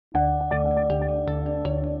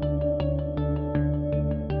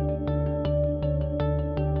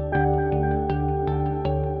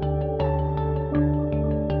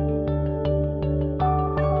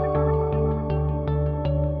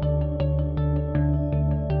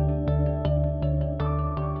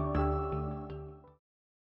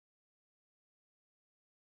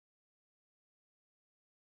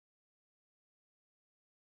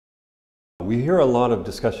We hear a lot of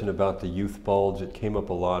discussion about the youth bulge. It came up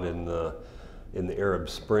a lot in the Arab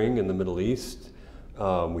Spring in the Middle East.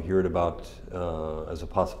 We hear it about as a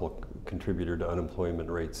possible contributor to unemployment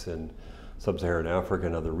rates in Sub-Saharan Africa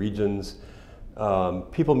and other regions.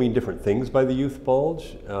 People mean different things by the youth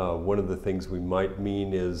bulge. One of the things we might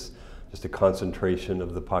mean is just a concentration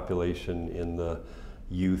of the population in the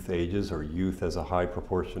youth ages, or youth as a high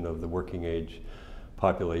proportion of the working age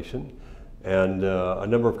population. And a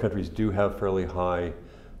number of countries do have fairly high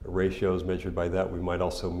ratios measured by that. We might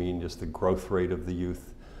also mean just the growth rate of the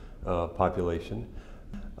youth population.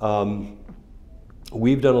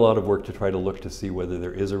 We've done a lot of work to try to look to see whether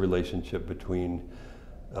there is a relationship between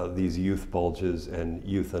these youth bulges and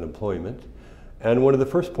youth unemployment. And one of the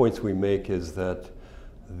first points we make is that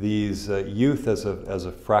these youth as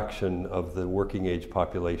a fraction of the working age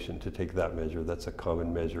population, to take that measure, that's a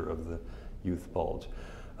common measure of the youth bulge,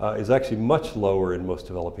 is actually much lower in most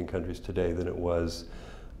developing countries today than it was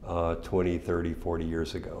 20, 30, 40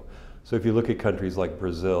 years ago. So if you look at countries like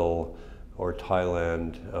Brazil or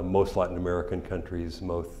Thailand, most Latin American countries,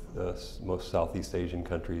 most Southeast Asian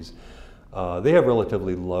countries, they have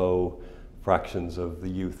relatively low fractions of the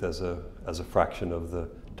youth as a fraction of the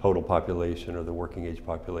total population or the working age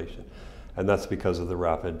population. And that's because of the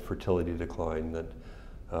rapid fertility decline that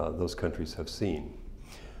those countries have seen.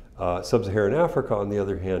 Sub-Saharan Africa, on the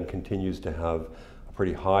other hand, continues to have a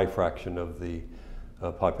pretty high fraction of the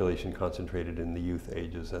population concentrated in the youth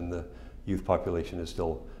ages, and the youth population is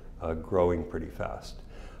still growing pretty fast.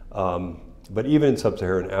 But even in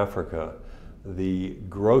Sub-Saharan Africa, the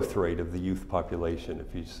growth rate of the youth population,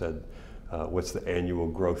 if you said what's the annual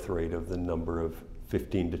growth rate of the number of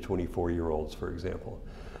 15 to 24-year-olds, for example,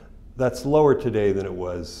 that's lower today than it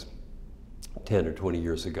was 10 or 20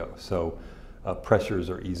 years ago. So pressures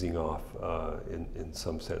are easing off in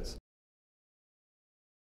some sense.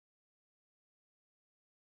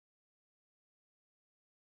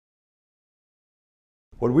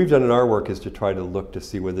 What we've done in our work is to try to look to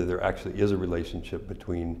see whether there actually is a relationship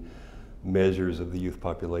between measures of the youth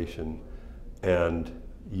population and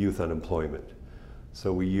youth unemployment.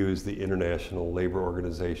 So we use the International Labor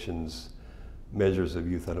Organization's measures of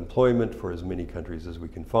youth unemployment for as many countries as we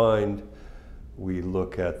can find. We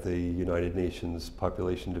look at the United Nations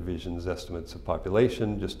Population Division's estimates of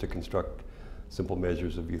population just to construct simple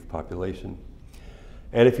measures of youth population.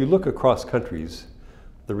 And if you look across countries,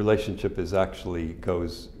 the relationship actually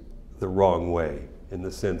goes the wrong way, in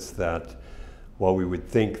the sense that while we would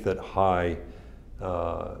think that high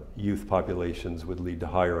youth populations would lead to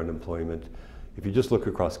higher unemployment, if you just look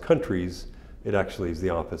across countries, it actually is the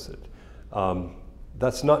opposite.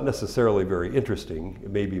 That's not necessarily very interesting. It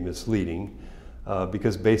may be misleading,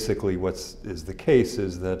 because basically what is the case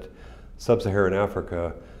is that Sub-Saharan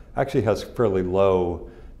Africa actually has fairly low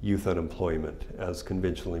youth unemployment as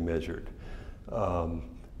conventionally measured.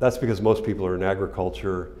 That's because most people are in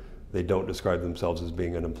agriculture. They don't describe themselves as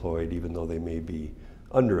being unemployed, even though they may be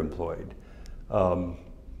underemployed.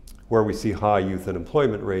 Where we see high youth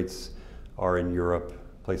unemployment rates are in Europe,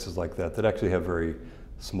 places like that, that actually have very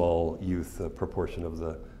small youth proportion of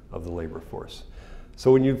the labor force.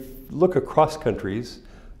 So when you look across countries,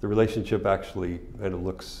 the relationship actually kind of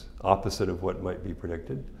looks opposite of what might be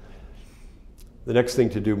predicted. The next thing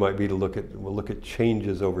to do might be to look at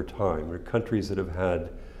changes over time. There are countries that have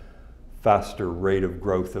had faster rate of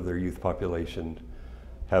growth of their youth population.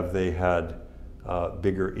 Have they had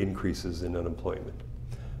bigger increases in unemployment?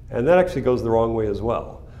 And that actually goes the wrong way as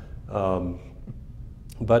well,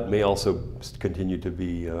 but may also continue to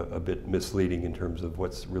be a bit misleading in terms of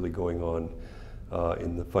what's really going on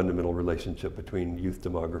in the fundamental relationship between youth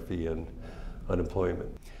demography and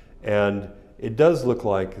unemployment. And it does look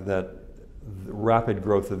like that the rapid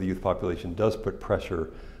growth of the youth population does put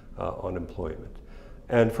pressure on employment.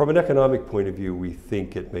 And from an economic point of view, we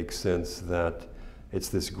think it makes sense that it's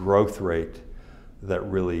this growth rate that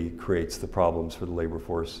really creates the problems for the labor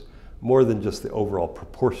force, more than just the overall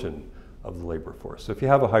proportion of the labor force. So if you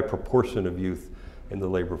have a high proportion of youth in the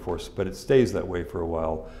labor force, but it stays that way for a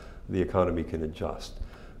while, the economy can adjust.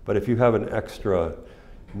 But if you have an extra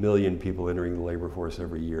million people entering the labor force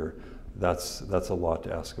every year, that's a lot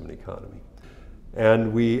to ask of an economy.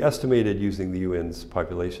 And we estimated, using the UN's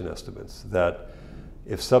population estimates, that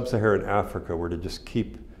if Sub-Saharan Africa were to just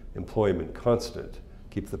keep employment constant,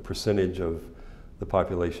 keep the percentage of the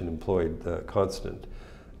population employed constant,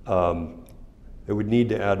 it would need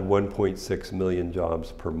to add 1.6 million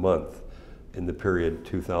jobs per month in the period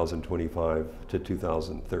 2025 to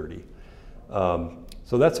 2030.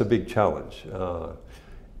 So that's a big challenge.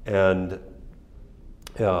 And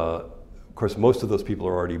of course, most of those people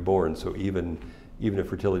are already born, so even even if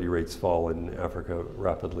fertility rates fall in Africa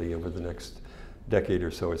rapidly over the next decade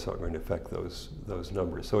or so, it's not going to affect those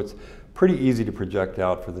numbers. So it's pretty easy to project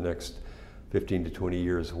out for the next 15 to 20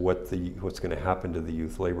 years what's going to happen to the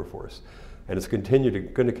youth labor force. And it's going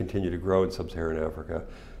to continue to grow in Sub-Saharan Africa,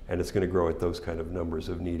 and it's going to grow at those kind of numbers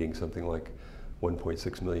of needing something like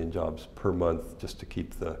 1.6 million jobs per month just to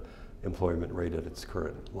keep the employment rate at its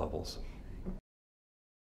current levels.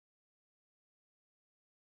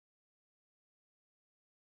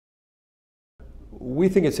 We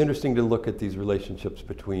think it's interesting to look at these relationships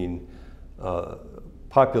between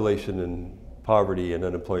population and poverty and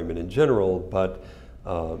unemployment in general, but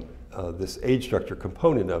this age structure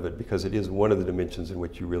component of it, because it is one of the dimensions in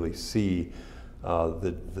which you really see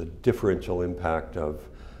the differential impact of,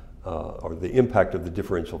 or the impact of the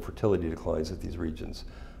differential fertility declines that these regions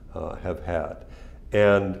have had.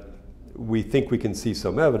 And we think we can see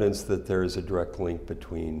some evidence that there is a direct link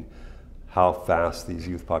between how fast these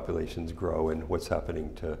youth populations grow and what's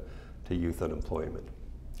happening to youth unemployment.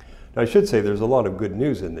 Now, I should say there's a lot of good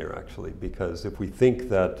news in there, actually, because if we think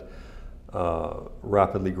that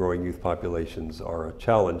rapidly growing youth populations are a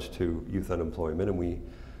challenge to youth unemployment, and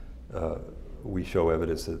we show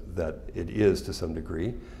evidence that it is to some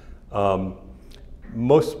degree,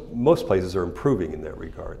 most places are improving in that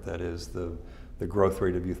regard. That is, the growth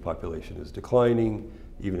rate of youth population is declining.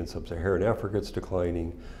 Even in Sub-Saharan Africa, it's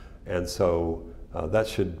declining. And so that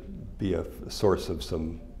should be a source of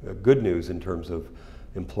some good news in terms of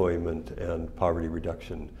employment and poverty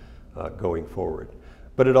reduction going forward.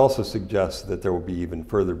 But it also suggests that there will be even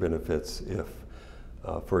further benefits if,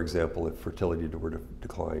 for example, if fertility were to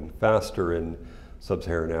decline faster in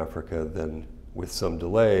Sub-Saharan Africa, then with some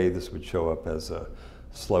delay, this would show up as a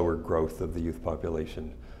slower growth of the youth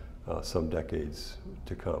population some decades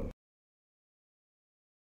to come.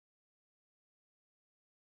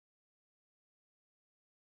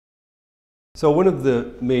 So one of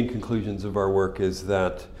the main conclusions of our work is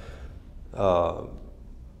that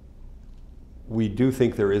we do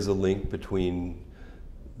think there is a link between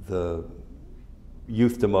the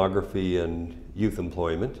youth demography and youth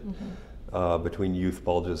employment, between youth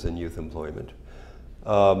bulges and youth employment.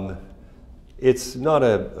 It's not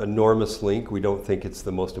an enormous link. We don't think it's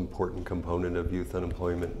the most important component of youth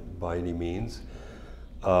unemployment by any means.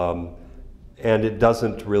 And it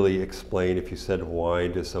doesn't really explain, if you said why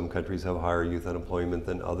do some countries have higher youth unemployment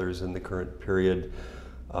than others in the current period.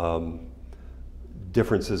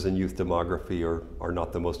 Differences in youth demography are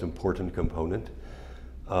not the most important component.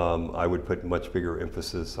 I would put much bigger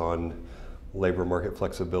emphasis on labor market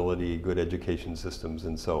flexibility, good education systems,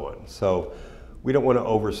 and so on. So we don't want to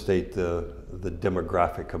overstate the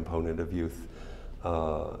demographic component of youth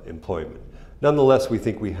employment. Nonetheless, we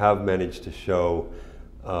think we have managed to show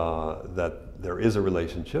that there is a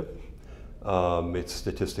relationship. It's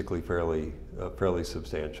statistically fairly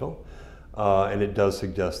substantial. And it does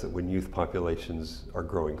suggest that when youth populations are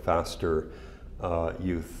growing faster,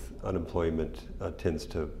 youth unemployment tends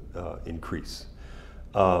to increase.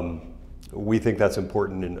 We think that's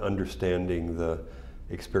important in understanding the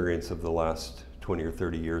experience of the last 20 or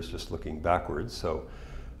 30 years, just looking backwards. So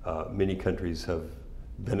many countries have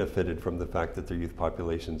benefited from the fact that their youth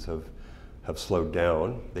populations have slowed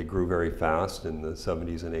down. They grew very fast in the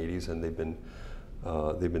 70s and 80s, and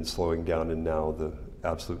they've been slowing down, and now the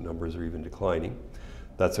absolute numbers are even declining.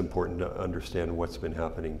 That's important to understand what's been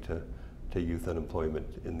happening to youth unemployment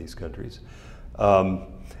in these countries.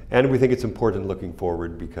 And we think it's important looking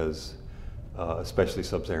forward because especially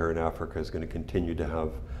Sub-Saharan Africa is going to continue to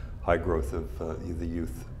have high growth of the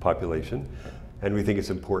youth population. And we think it's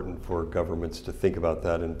important for governments to think about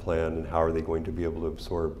that and plan, and how are they going to be able to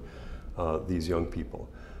absorb these young people.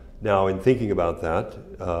 Now, in thinking about that,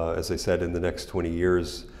 as I said, in the next 20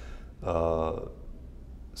 years,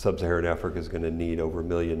 Sub-Saharan Africa is going to need over 1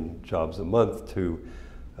 million jobs a month to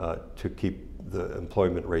keep the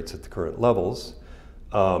employment rates at the current levels.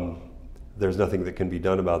 There's nothing that can be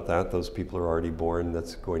done about that. Those people are already born.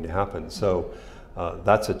 That's going to happen. So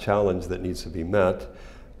that's a challenge that needs to be met.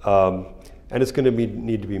 And it's going to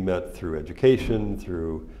need to be met through education,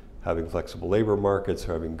 through having flexible labor markets,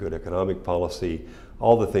 having good economic policy,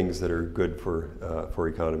 all the things that are good for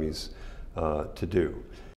economies to do.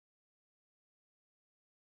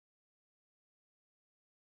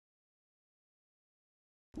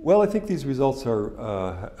 Well, I think these results are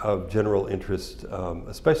of general interest,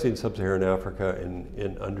 especially in Sub-Saharan Africa,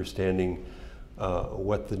 in understanding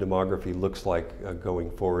what the demography looks like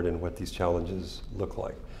going forward and what these challenges look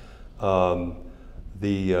like.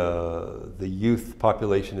 The youth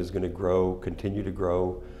population is going to continue to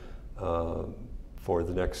grow for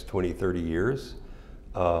the next 20, 30 years.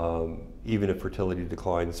 even if fertility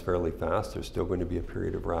declines fairly fast, there's still going to be a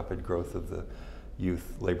period of rapid growth of the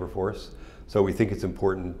youth labor force. So we think it's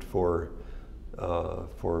important for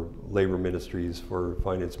labor ministries, for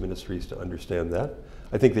finance ministries to understand that.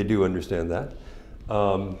 I think they do understand that.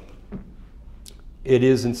 It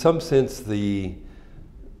is in some sense the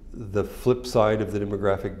flip side of the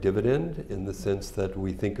demographic dividend, in the sense that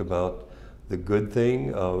we think about the good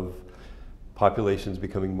thing of populations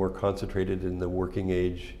becoming more concentrated in the working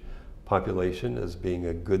age population as being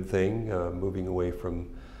a good thing, moving away from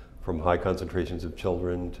high concentrations of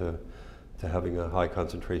children to having a high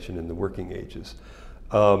concentration in the working ages.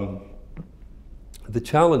 The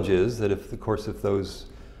challenge is that if those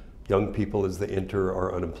young people as they enter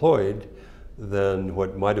are unemployed, then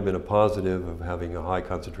what might have been a positive of having a high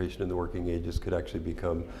concentration in the working ages could actually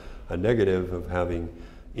become a negative of having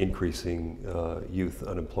increasing youth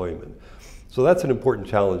unemployment. So that's an important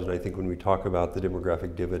challenge, and I think when we talk about the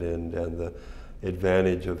demographic dividend and the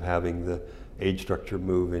advantage of having the age structure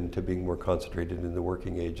move into being more concentrated in the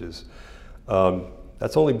working ages,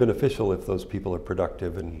 that's only beneficial if those people are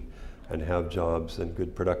productive and have jobs and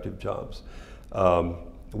good productive jobs.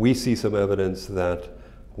 We see some evidence that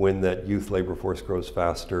when that youth labor force grows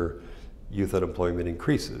faster, youth unemployment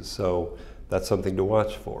increases. So that's something to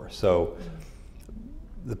watch for. So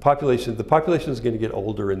the population is going to get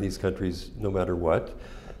older in these countries no matter what.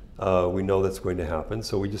 We know that's going to happen.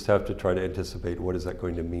 So we just have to try to anticipate what is that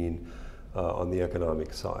going to mean on the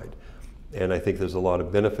economic side. And I think there's a lot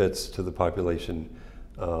of benefits to the population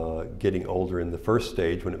getting older in the first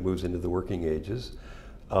stage when it moves into the working ages.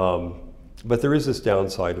 But there is this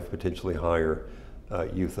downside of potentially higher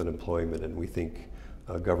youth unemployment, and we think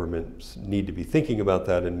governments need to be thinking about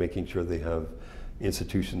that and making sure they have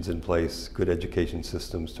institutions in place, good education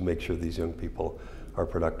systems to make sure these young people are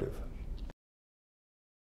productive.